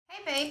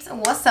Hey babes,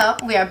 what's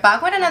up? We are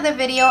back with another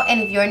video, and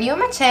if you're new on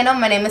my channel,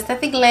 my name is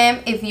Stephi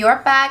Glam. If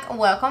you're back,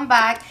 welcome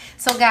back.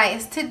 So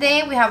guys,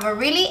 today we have a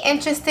really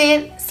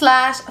interesting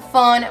slash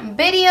fun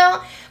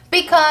video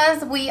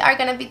because we are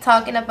going to be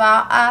talking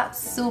about a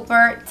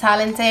super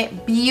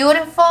talented,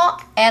 beautiful,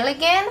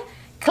 elegant,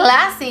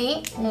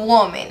 classy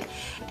woman,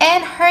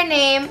 and her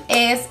name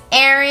is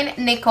Erin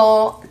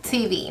Nicole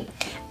TV.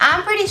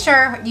 I'm pretty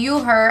sure you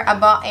heard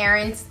about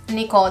Erin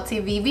Nicole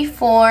TV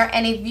before,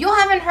 and if you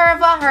haven't heard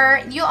about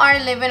her, you are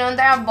living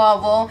under a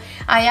bubble.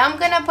 I am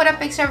gonna put a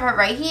picture of her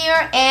right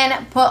here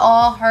and put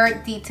all her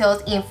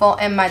details info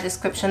in my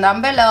description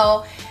down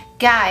below.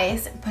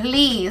 Guys,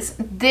 please,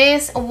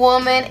 this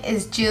woman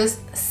is just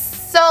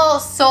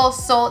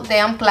so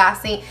damn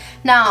classy.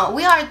 Now,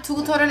 we are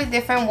two totally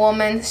different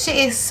women. She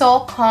is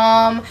so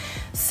calm.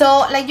 So,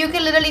 like, you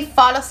can literally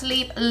fall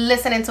asleep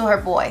listening to her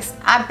voice.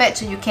 I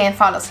bet you can't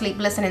fall asleep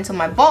listening to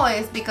my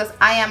voice because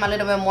I am a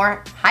little bit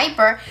more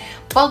hyper.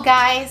 But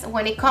guys,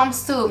 when it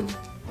comes to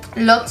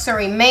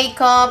luxury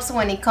makeups,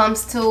 when it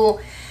comes to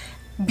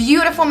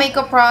beautiful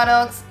makeup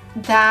products,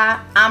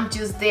 that I'm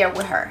just there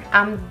with her.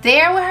 I'm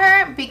there with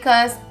her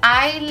because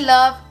I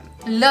love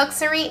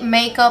luxury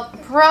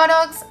makeup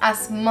products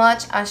as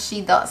much as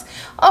she does.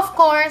 Of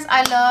course,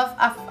 I love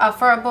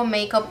affordable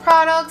makeup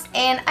products,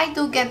 and I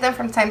do get them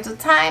from time to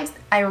time.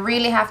 I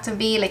really have to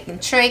be like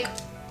intrigued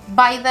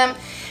by them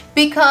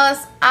because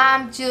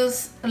I'm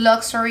just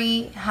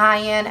luxury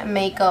high-end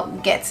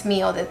makeup gets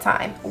me all the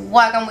time.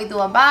 What can we do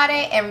about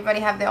it? Everybody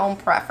have their own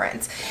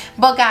preference.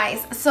 But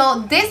guys,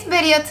 so this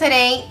video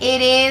today,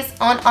 it is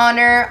on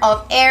honor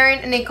of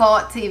Erin Nicole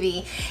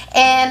TV,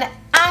 and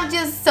I'm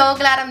just so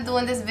glad I'm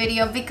doing this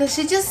video because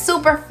she's just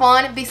super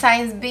fun.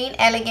 Besides being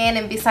elegant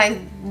and besides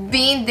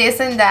being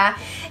this and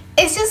that,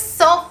 it's just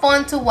so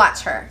fun to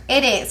watch her.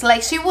 It is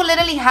like she will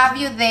literally have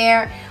you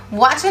there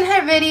watching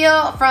her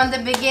video from the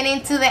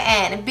beginning to the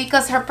end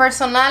because her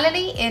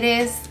personality, it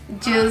is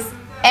just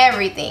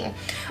everything.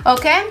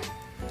 Okay,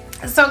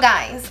 so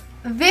guys,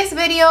 this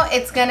video,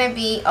 it's gonna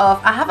be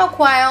of, I have a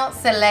quite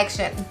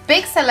selection,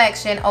 big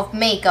selection of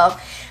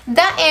makeup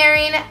that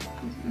Erin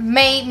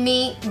made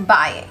me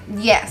buy it.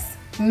 Yes,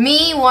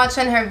 me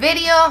watching her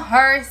video,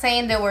 her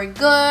saying they were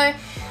good,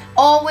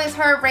 always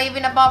her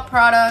raving about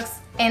products,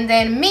 and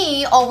then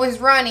me always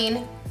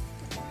running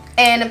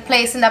and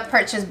placing that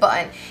purchase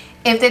button.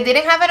 If they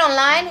didn't have it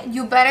online,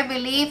 you better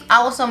believe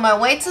I was on my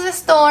way to the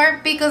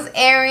store because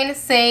Erin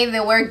said they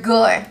were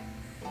good.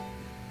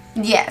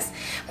 Yes,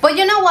 but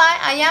you know what,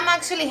 I am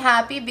actually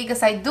happy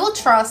because I do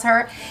trust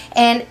her,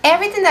 and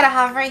everything that I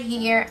have right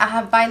here, I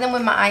have buy them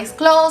with my eyes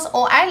closed,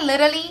 or I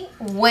literally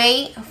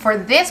wait for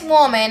this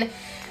woman's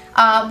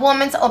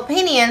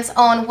opinions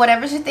on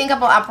whatever she think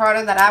about a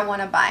product that I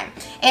want to buy.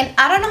 And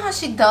I don't know how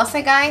she does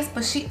it, guys,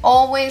 but she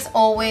always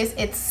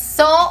it's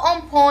so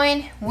on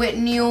point with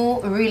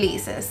new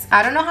releases.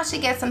 I don't know how she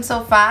gets them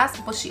so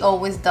fast, but she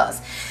always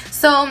does.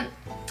 So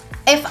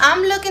if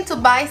I'm looking to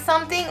buy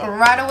something,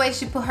 right away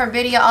she put her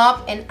video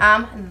up and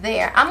I'm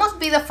there. I must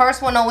be the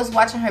first one always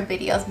watching her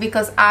videos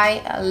because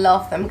I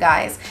love them,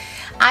 guys.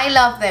 I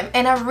love them,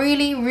 and I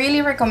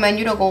really recommend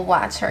you to go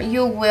watch her.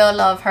 You will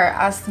love her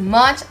as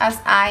much as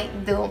I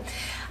do.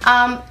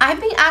 I've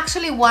been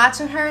actually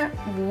watching her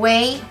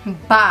way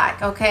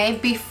back, okay?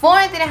 Before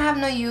I didn't have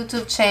no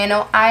YouTube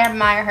channel, I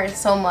admire her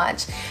so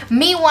much.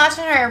 Me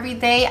watching her every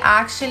day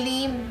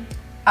actually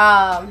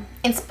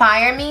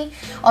inspire me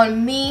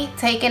on me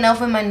taking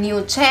off with my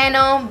new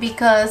channel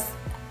because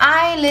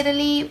I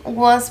literally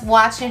was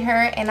watching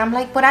her and I'm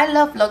like, but I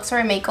love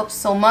luxury makeup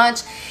so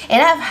much,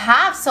 and I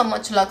have so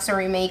much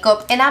luxury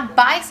makeup, and I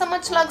buy so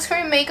much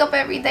luxury makeup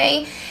every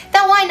day,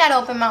 then why not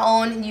open my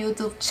own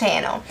YouTube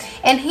channel?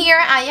 And here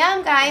I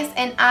am, guys,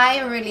 and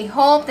I really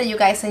hope that you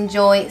guys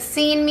enjoy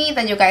seeing me,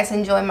 that you guys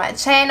enjoy my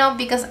channel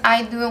because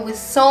I do it with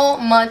so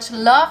much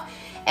love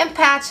and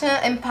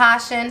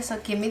passion. So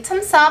give me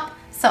thumbs up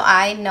so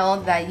I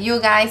know that you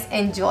guys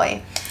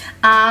enjoy.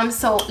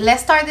 So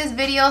let's start this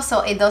video so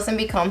it doesn't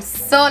become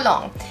so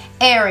long.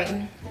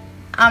 Erin,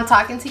 I'm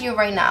talking to you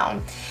right now,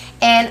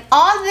 and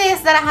all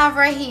this that I have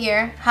right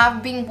here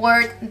have been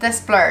worth the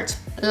splurge,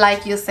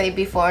 like you say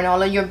before in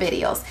all of your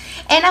videos.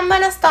 And I'm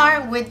gonna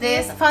start with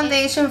this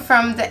foundation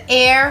from the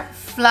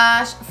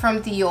AIRFLASH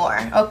from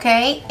DIOR,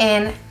 okay?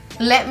 And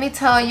let me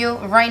tell you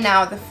right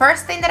now, the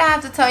first thing that I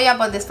have to tell you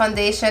about this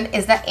foundation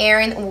is that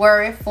Erin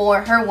wore it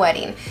for her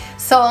wedding.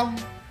 So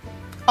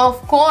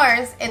of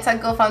course, it's a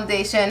good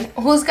foundation.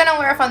 Who's gonna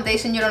wear a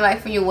foundation you don't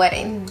like for your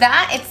wedding?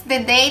 That it's the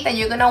day that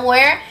you're gonna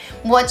wear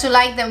what you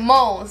like the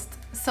most.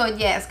 So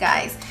yes,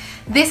 guys,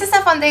 this is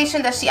a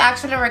foundation that she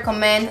actually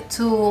recommends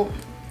to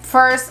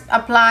first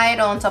apply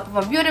it on top of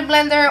a beauty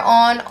blender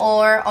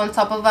or on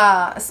top of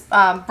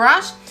a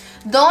brush.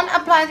 Don't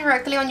apply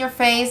directly on your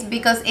face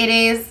because it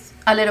is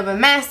a little bit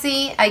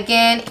messy.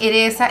 Again, it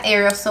is an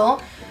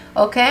aerosol,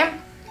 okay?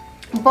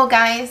 But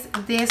guys,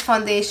 this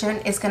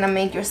foundation is gonna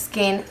make your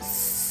skin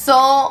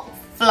so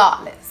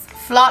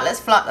flawless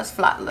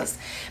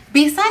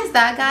Besides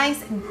that,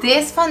 guys,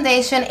 this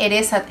foundation,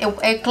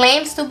 it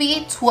claims to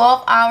be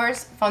 12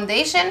 hours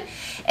foundation,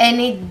 and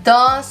it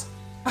does.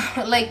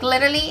 Like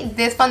literally,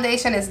 this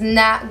foundation is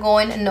not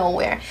going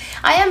nowhere.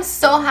 I am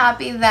so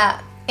happy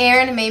that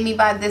Erin made me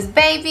buy this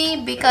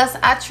baby because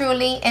I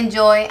truly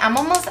enjoy. I'm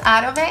almost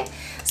out of it,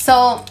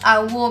 so I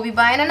will be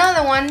buying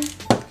another one.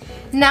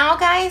 Now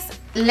guys,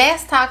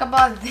 let's talk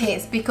about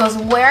this, because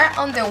wear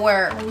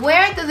underwear,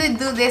 where do they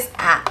do this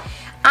at?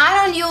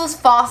 I don't use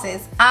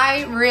faucets,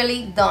 I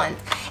really don't.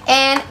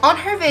 And on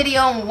her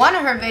video, one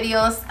of her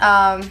videos,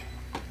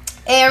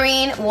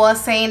 Erin was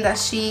saying that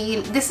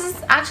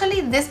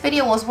this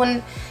video was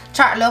when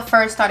Charlotte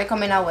first started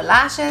coming out with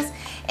lashes,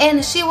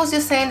 and she was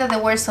just saying that they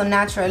were so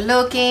natural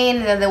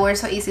looking, that they were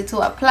so easy to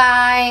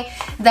apply,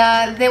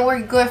 that they were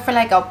good for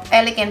like a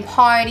elegant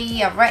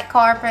party, a red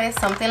carpet,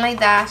 something like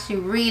that. She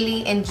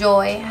really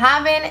enjoyed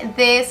having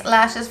these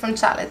lashes from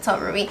Charlotte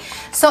Tilbury.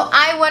 So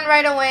I went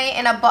right away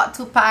and I bought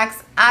 2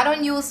 packs. I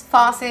don't use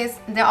faucets,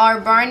 they are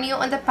brand new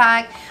on the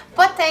pack,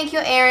 but thank you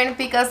Erin,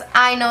 because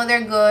I know they're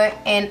good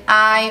and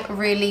I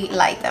really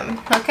like them.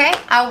 Okay,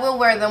 I will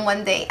wear them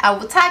one day. I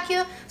will tag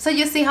you so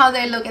you see how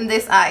they look in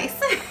this eyes.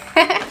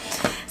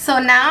 So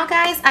now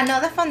guys,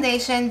 another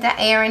foundation that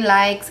Erin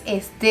likes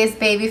is this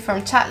baby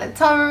from Charlotte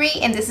Tilbury,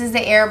 and this is the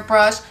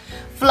Airbrush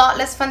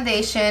Flawless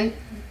Foundation.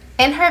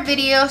 In her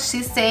video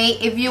she say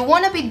if you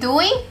want to be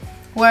dewy,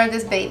 wear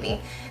this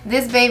baby.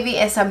 This baby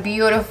is a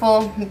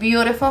beautiful,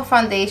 beautiful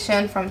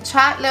foundation from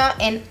Charlotte,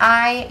 and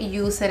I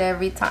use it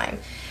every time.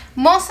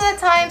 Most of the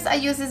times I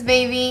use this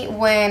baby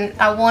when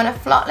I want a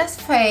flawless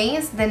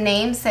face, the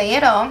name say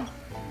it all.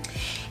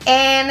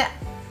 And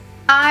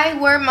I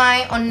wear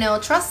mine on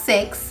Neutral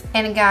 6,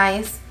 and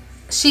guys,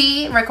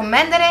 she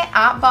recommended it.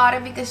 I bought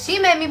it because she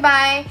made me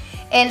buy it,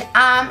 and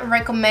I'm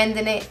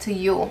recommending it to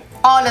you.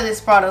 All of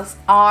these products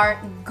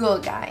are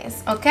good,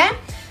 guys, okay?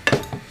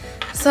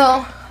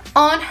 So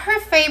on her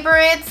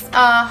favorites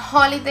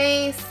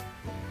holidays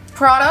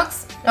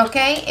products,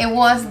 okay, it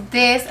was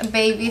this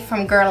baby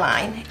from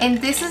Girly,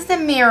 and this is the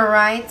Mirror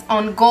Right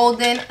on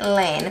Golden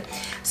Lane.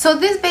 So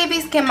these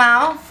babies came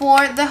out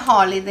for the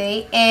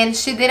holiday, and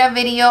she did a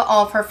video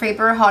of her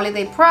favorite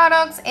holiday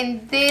products,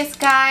 and this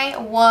guy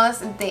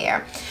was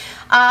there.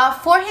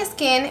 For his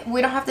skin,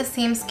 we don't have the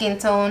same skin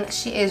tone.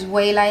 She is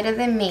way lighter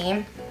than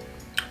me,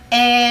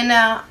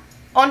 and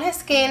on his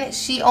skin,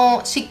 she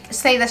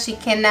say that she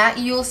cannot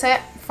use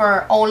it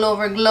for all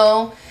over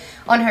glow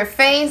on her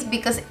face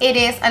because it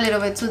is a little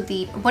bit too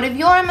deep. But if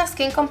you are my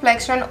skin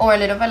complexion or a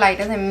little bit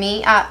lighter than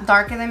me,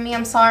 darker than me,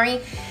 I'm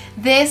sorry,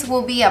 this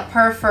will be a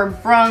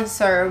perfect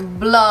bronzer,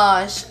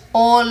 blush,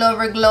 all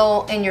over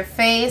glow in your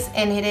face,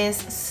 and it is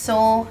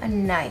so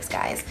nice,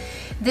 guys.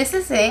 This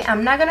is it.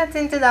 I'm not gonna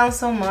tint it down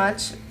so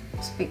much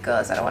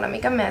because I don't want to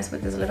make a mess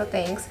with these little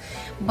things,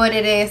 but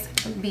it is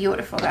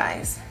beautiful,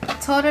 guys.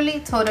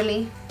 Totally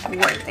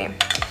worth it.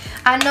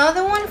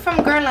 Another one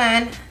from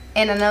Girly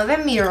and another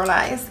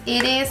Mirrorize.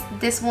 It is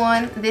this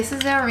one. This is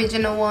the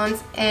original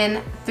ones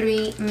in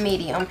 3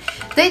 medium.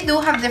 They do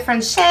have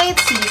different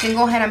shades, so you can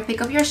go ahead and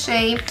pick up your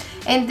shade.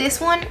 And this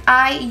one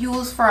I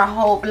use for a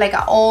whole, like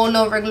an all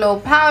over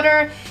glow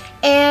powder.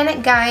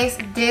 And guys,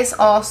 this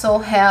also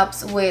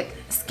helps with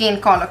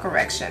skin color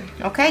correction.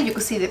 Okay, you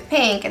can see the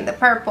pink and the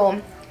purple,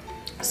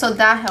 so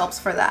that helps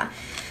for that.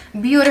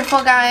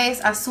 Beautiful,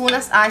 guys. As soon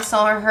as I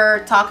saw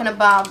her talking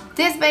about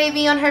this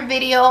baby on her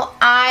video,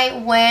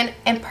 I went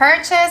and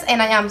purchased,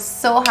 and I am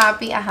so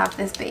happy I have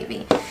this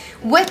baby.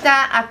 With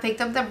that, I picked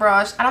up the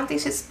brush. I don't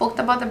think she spoke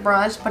about the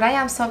brush, but I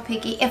am so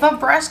picky. If a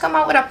brush come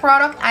out with a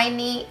product, I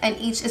need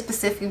each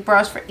specific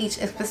brush for each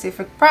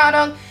specific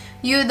product.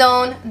 You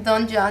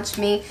don't judge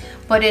me,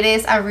 but it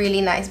is a really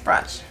nice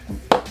brush.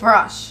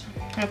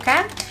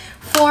 Okay.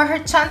 For her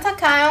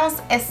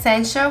Chantecaille's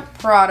essential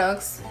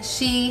products,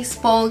 she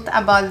spoke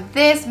about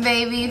this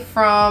baby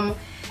from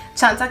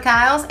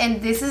Chantecaille's,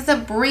 and this is the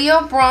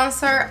Brio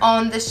bronzer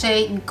on the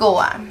shade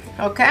Goa.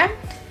 Okay,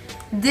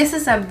 this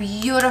is a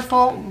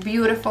beautiful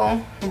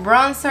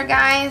bronzer,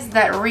 guys,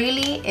 that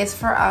really is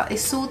for it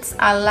suits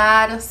a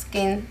lot of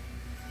skin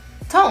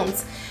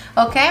tones.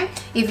 Okay,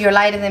 if you're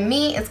lighter than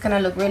me, it's gonna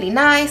look really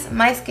nice.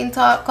 My skin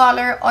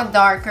color or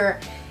darker,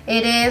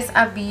 it is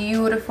a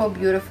beautiful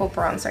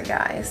bronzer,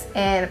 guys.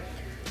 And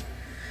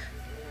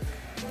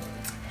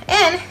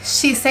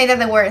she said that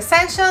they were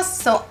essentials,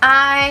 so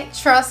I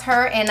trust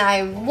her, and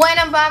I went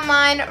and bought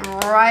mine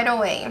right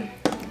away.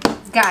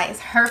 Guys,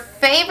 her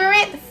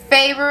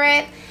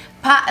favorite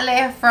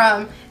palette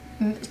from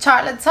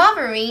Charlotte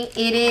Tilbury,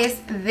 it is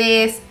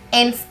this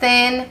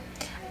Instant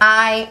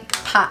Eye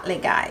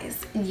palette, guys.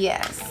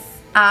 Yes,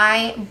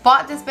 I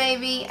bought this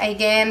baby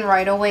again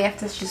right away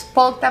after she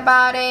spoke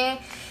about it.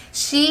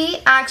 She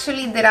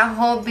actually did a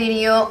whole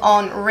video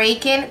on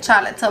raking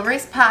Charlotte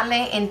Tilbury's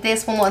palette, and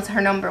this one was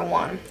her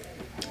 #1.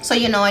 So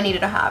you know I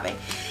needed to have it.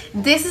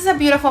 This is a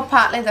beautiful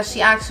palette that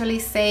she actually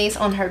says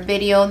on her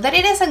video that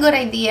it is a good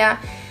idea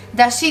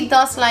that she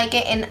does like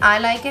it, and I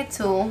like it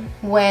too,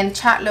 when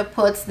Charlotte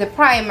puts the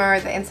primer,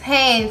 the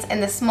enhance,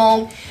 and the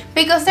smoke,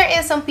 because there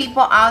is some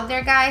people out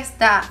there, guys,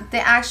 that they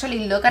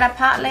actually look at a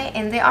palette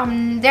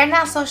and they're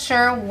not so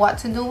sure what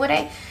to do with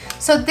it.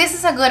 So this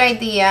is a good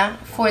idea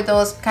for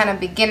those kind of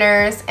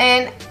beginners,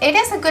 and it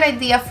is a good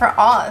idea for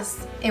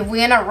us if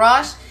we're in a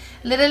rush.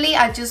 Literally,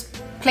 I just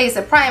place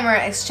the primer,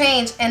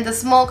 exchange, and the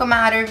smoke on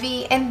my outer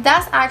V, and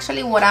that's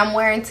actually what I'm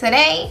wearing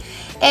today.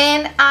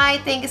 And I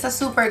think it's a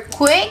super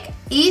quick,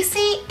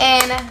 easy,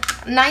 and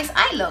nice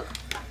eye look.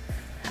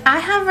 I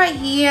have right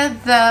here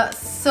the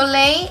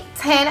Soleil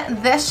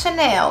 10 de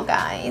Chanel,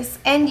 guys.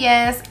 And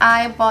yes,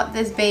 I bought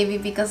this baby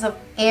because of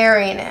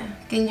Erin.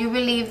 Can you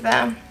believe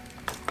that?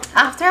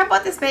 After I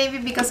bought this baby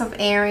because of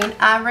Erin,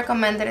 I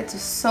recommended it to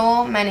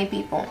so many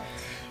people.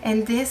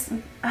 And this,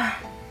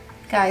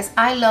 guys,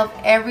 I love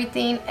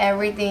everything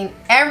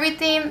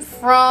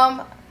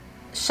from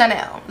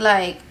Chanel.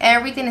 Like,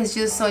 everything is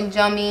just so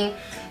yummy.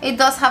 It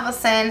does have a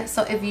scent,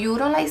 so if you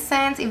don't like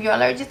scents, if you're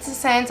allergic to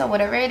scents or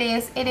whatever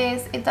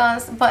it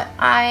does, but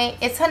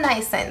it's a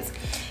nice scent.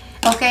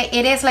 Okay,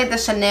 it is like the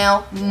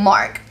Chanel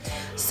mark.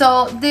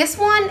 So this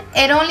one,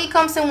 it only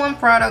comes in one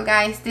product,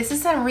 guys. This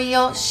is a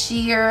real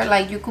sheer,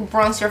 like you could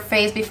bronze your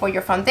face before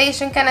your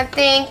foundation kind of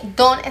thing.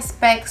 Don't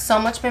expect so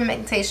much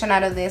pigmentation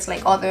out of this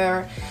like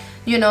other,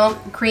 you know,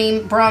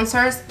 cream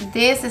bronzers.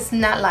 This is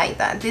not like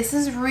that. This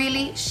is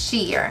really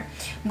sheer,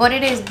 but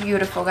it is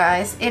beautiful,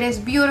 guys. It is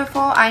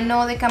beautiful. I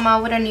know they come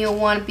out with a new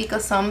one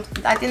because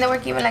I think they were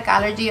giving like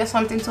allergy or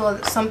something to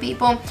some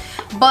people,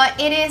 but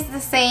it is the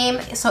same.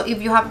 So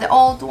if you have the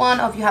old one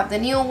or if you have the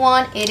new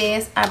one, it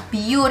is a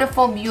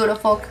beautiful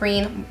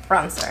cream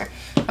bronzer.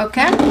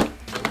 Okay,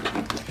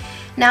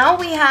 now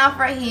we have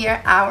right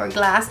here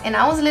Hourglass, and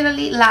I was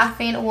literally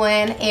laughing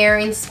when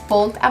Erin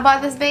spoke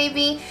about this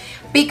baby,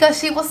 because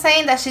she was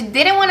saying that she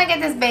didn't want to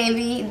get this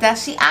baby, that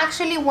she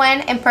actually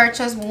went and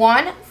purchased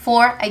one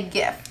for a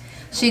gift.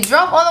 She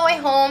drove all the way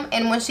home,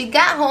 and when she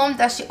got home,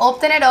 that she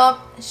opened it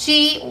up,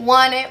 she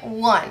wanted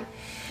one.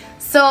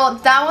 So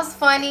that was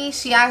funny.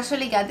 She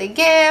actually got the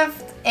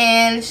gift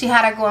and she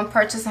had to go and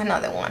purchase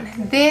another one.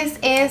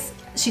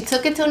 She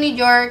took it to New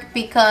York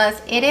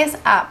because it is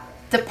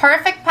the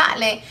perfect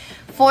palette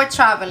for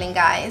traveling,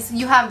 guys.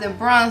 You have the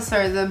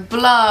bronzer, the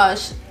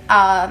blush,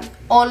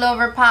 all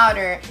over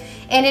powder,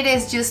 and it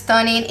is just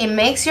stunning. It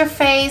makes your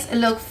face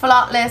look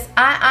flawless.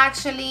 I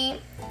actually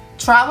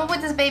traveled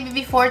with this baby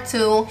before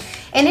too,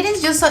 and it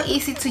is just so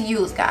easy to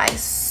use,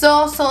 guys.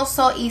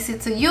 So easy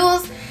to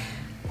use.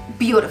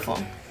 Beautiful.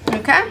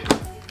 Okay,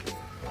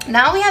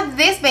 now we have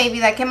this baby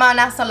that came out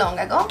not so long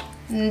ago,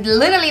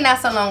 literally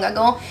not so long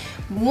ago.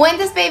 When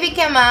this baby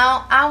came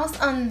out, I was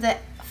on the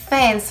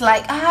fence,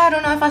 like, I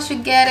don't know if I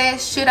should get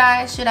it, should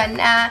I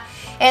not?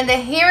 And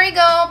then here we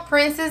go,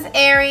 Princess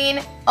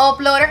Erin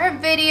uploaded her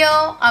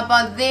video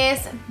about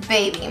this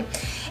baby,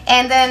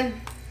 and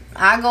then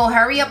I go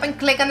hurry up and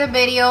click on the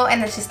video,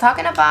 and then she's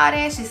talking about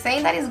it. She's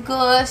saying that it's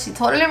good. She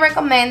totally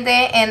recommended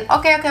it, and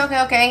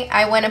okay,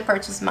 I went and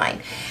purchased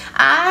mine.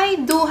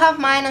 I do have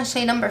mine on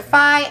shade number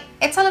 5.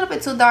 It's a little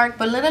bit too dark,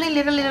 but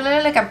literally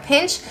like a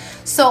pinch.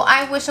 So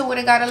I wish I would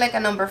have got it like a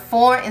number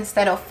 4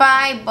 instead of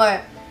 5,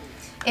 but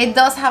it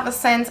does have a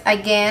scent,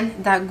 again,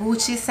 that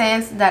Gucci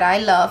scent that I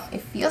love.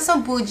 It feels so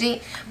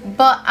bougie,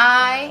 but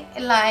I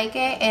like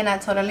it and I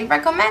totally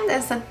recommend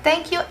it. So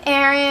thank you,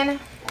 Erin.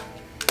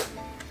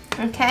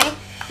 Okay,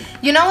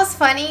 you know what's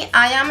funny?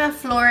 I am in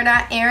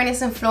Florida. Erin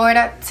is in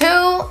Florida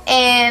too,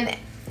 and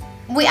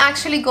we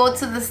actually go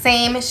to the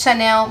same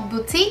Chanel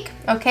boutique,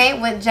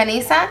 okay, with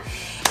Janisa,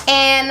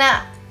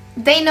 and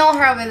they know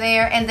her over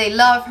there and they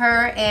love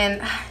her,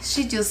 and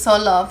she just so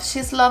loved.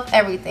 She's loved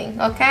everything,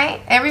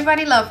 okay?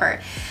 Everybody love her.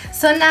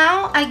 So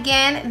now,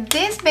 again,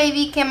 this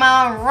baby came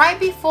out right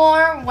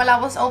before while I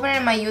was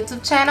opening my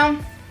YouTube channel,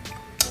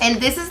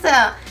 and this is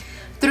the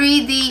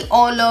 3D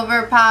all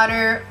over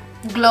powder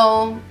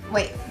glow.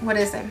 Wait, what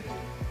is it?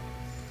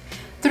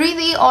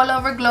 3D all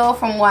over glow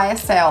from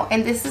YSL,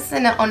 and this is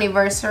an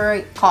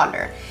anniversary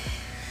color.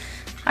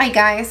 Hi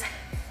guys,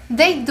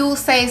 they do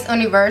say it's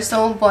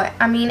universal, but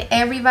I mean,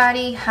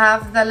 everybody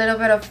have the little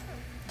bit of,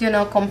 you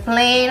know,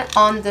 complaint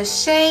on the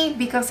shade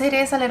because it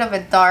is a little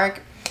bit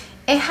dark.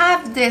 It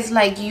have this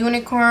like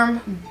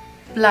unicorn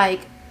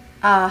like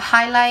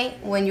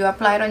highlight when you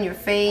apply it on your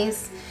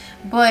face,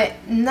 but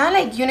not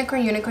like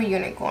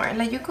unicorn.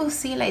 Like you could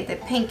see like the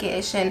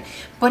pinkish,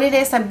 but it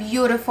is a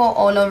beautiful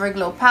all over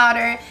glow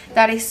powder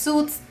that it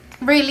suits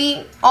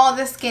really all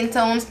the skin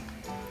tones.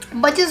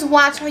 But just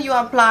watch how you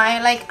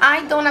apply. Like,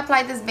 I don't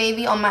apply this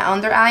baby on my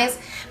under eyes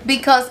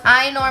because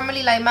I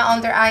normally like my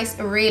under eyes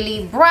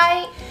really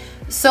bright.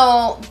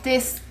 So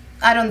this,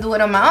 I don't do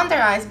it on my under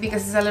eyes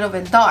because it's a little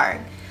bit dark.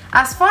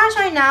 As far as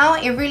right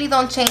now, it really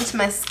don't change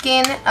my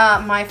skin,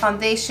 my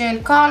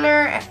foundation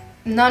color,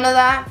 none of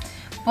that.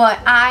 But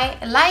I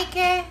like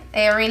it,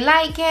 Erin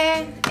like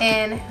it,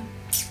 and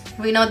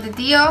we know the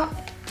deal,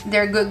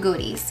 they're good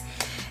goodies.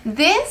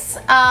 This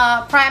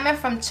primer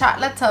from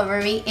Charlotte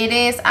Tilbury, it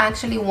is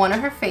actually one of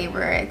her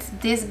favorites.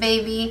 This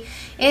baby,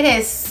 it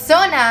is so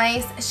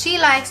nice. She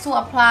likes to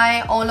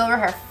apply all over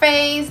her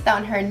face,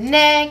 down her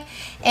neck,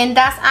 and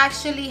that's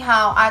actually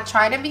how I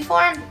tried it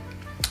before.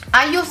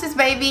 I use this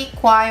baby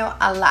quite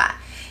a lot.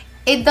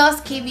 It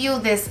does give you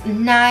this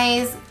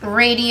nice,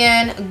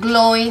 radiant,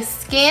 glowy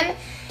skin.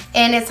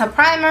 And it's a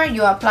primer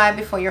you apply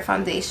before your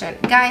foundation.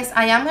 Guys,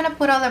 I am going to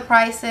put all the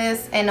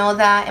prices and all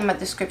that in my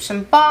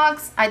description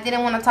box. I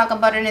didn't want to talk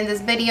about it in this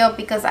video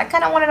because I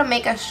kind of wanted to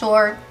make a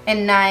short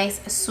and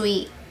nice,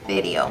 sweet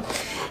video.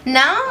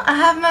 Now I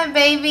have my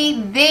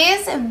baby,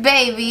 this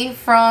baby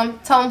from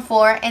Tom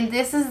Ford, and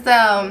this is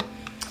the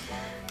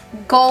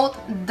Gold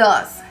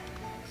Dust.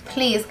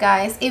 Please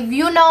guys, if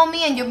you know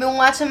me and you've been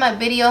watching my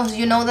videos,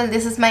 you know that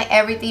this is my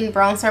everything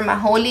bronzer, my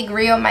holy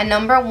grail, my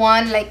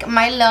 #1, like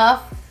my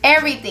love,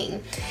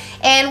 everything.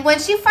 And when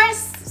she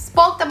first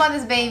spoke about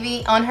this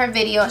baby on her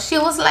video, she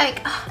was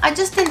like, I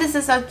just think this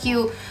is so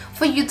cute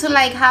for you to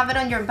like have it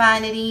on your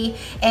vanity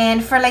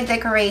and for like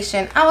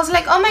decoration. I was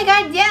like, oh my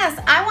god, yes,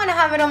 I want to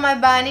have it on my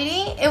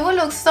vanity. It will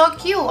look so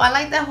cute. I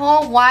like the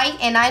whole white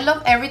and I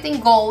love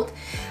everything gold.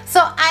 So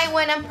I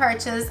went and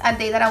purchased a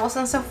day that I was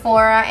on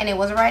Sephora and it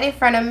was right in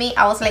front of me.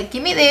 I was like,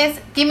 give me this,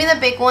 give me the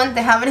big one.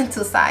 They have it in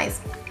 2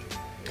 sizes.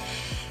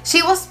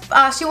 She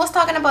was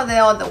talking about the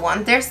other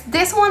one. There's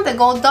this one, the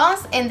Gold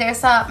Dust, and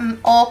there's a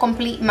all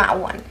complete matte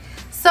one.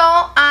 So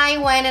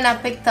I went and I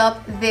picked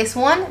up this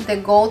one, the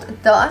Gold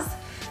Dust.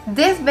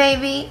 This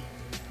baby,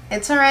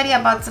 it's already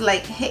about to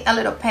like hit a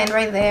little pen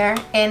right there,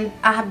 and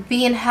I have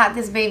had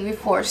this baby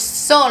for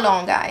so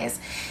long, guys.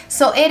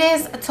 So it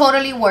is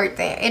totally worth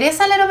it. It is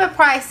a little bit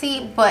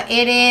pricey, but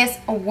it is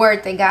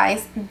worth it,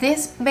 guys.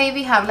 This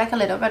baby have like a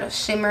little bit of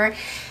shimmer,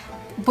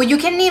 but you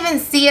can't even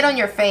see it on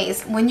your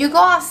face. When you go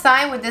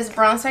outside with this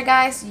bronzer,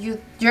 guys,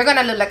 you're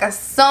gonna look like a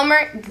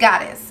summer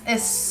goddess.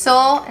 It's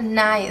so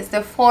nice,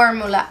 the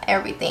formula,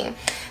 everything.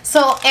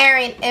 So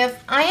Erin,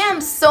 if I am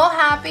so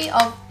happy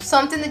of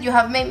something that you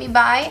have made me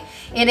buy,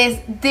 it is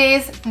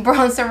this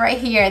bronzer right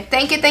here.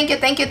 Thank you, thank you,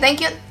 thank you,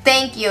 thank you,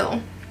 thank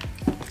you.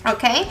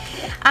 Okay,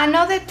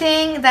 another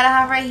thing that I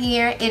have right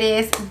here, it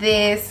is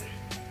this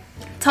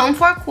Tom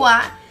Ford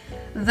Squad,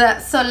 the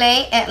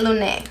Soleil et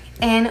Lune.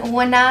 And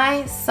when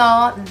I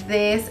saw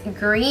this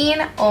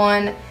green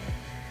on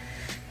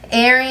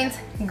Erin's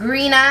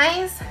green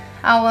eyes,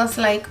 I was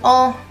like,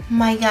 oh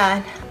my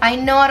god, I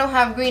know I don't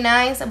have green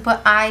eyes,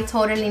 but I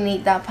totally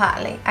need that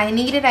palette. I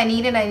need it, I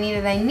need it, I need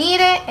it, I need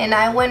it, and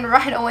I went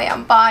right away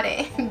and bought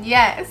it.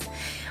 Yes,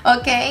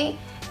 okay.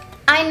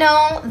 I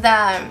know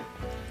that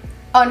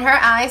on her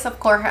eyes, of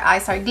course, her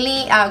eyes are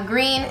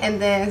green,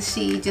 and then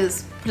she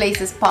just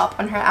places pop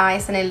on her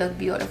eyes and it looked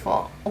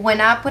beautiful.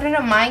 When I put it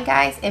on mine,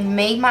 guys, it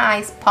made my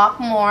eyes pop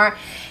more.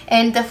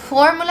 And the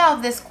formula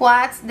of the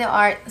squads, they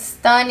are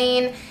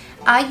stunning.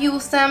 I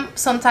use them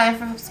sometimes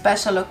for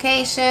special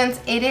occasions.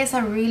 It is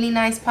a really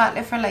nice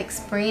palette for like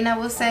spring, I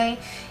would say.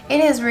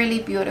 It is really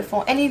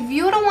beautiful. And if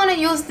you don't want to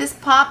use this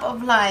pop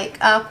of like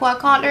aqua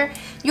color,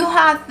 you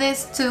have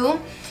this too,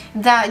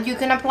 that you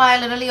can apply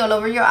literally all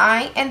over your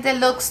eye, and they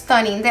look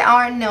stunning. They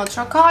are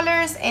neutral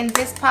colors, and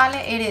this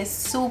palette, it is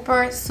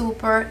super,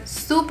 super,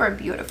 super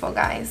beautiful,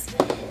 guys.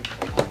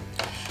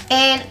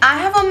 And I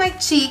have on my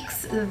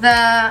cheeks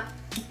the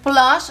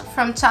blush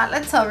from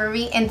Charlotte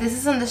Tilbury, and this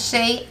is on the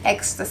shade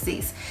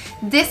Ecstasies.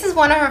 This is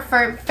one of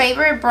her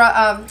favorite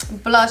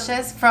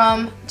blushes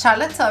from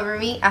Charlotte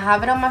Tilbury. I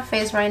have it on my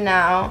face right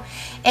now,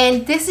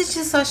 and this is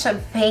just such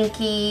a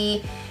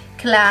pinky,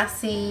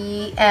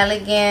 classy,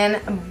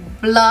 elegant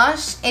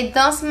blush. It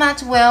does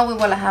match well with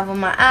what I have on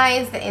my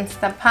eyes, the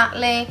Insta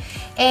palette,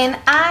 and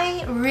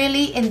I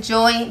really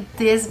enjoy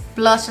these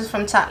blushes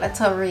from Charlotte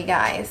Tilbury,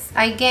 guys.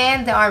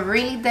 Again, they are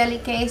really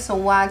delicate, so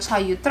watch how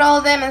you throw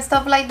them and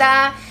stuff like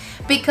that,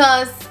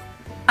 because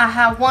I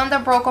have one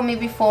that broke on me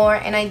before,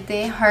 and I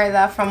did hear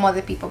that from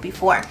other people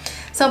before.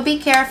 So be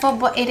careful,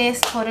 but it is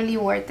totally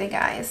worth it,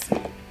 guys.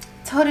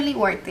 Totally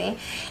worth it.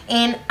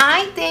 And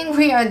I think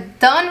we are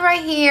done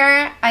right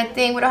here. I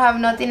think we don't have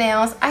nothing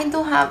else. I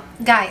do have,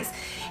 guys,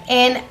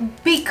 and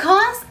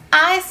because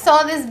I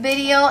saw this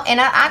video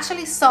and I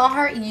actually saw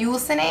her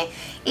using it,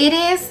 it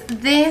is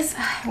this,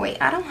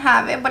 wait, I don't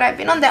have it, but I've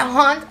been on the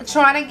hunt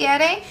trying to get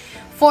it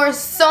for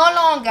so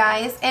long,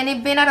 guys, and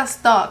it's been out of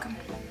stock.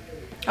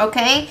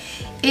 Okay,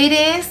 it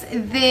is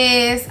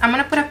this, I'm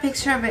gonna put a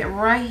picture of it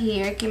right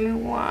here, give me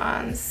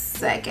 1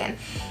 second.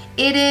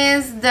 It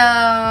is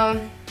the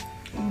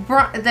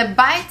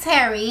by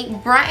Terry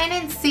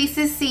Brightening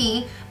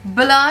CCC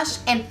blush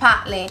and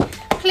palette.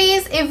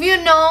 Please, if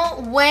you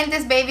know when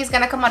this baby is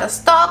gonna come out of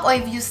stock, or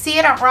if you see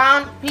it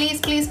around,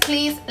 please, please,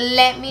 please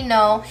let me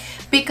know,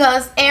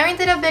 because Erin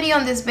did a video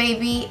on this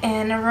baby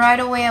and right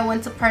away I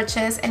went to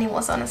purchase and it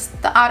was on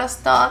out of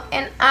stock,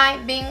 and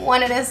I've been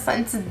wanting it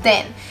since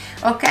then.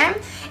 Okay,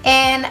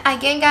 and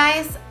again,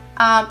 guys,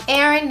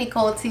 Erin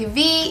Nicole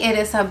TV, it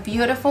is a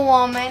beautiful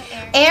woman.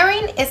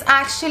 Erin is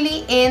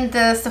actually in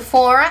the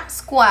Sephora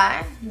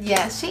Squad.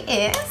 Yes, she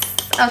is.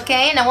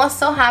 okay, and I was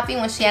so happy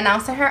when she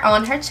announced her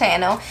on her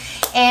channel.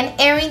 And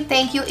Erin,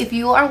 thank you if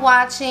you are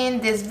watching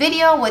this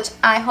video, which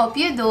I hope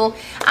you do.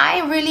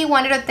 I really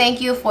wanted to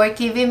thank you for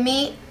giving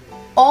me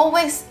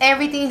always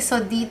everything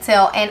so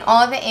detailed and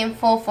all the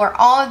info for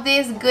all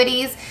these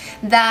goodies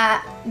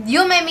that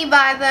you made me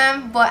buy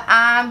them, but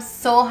I'm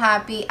so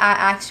happy I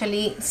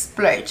actually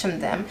splurged on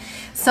them.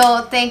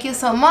 So thank you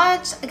so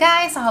much,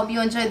 guys. I hope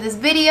you enjoyed this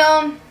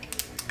video,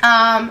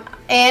 and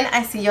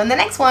I see you on the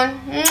next one.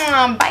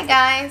 Bye,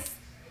 guys.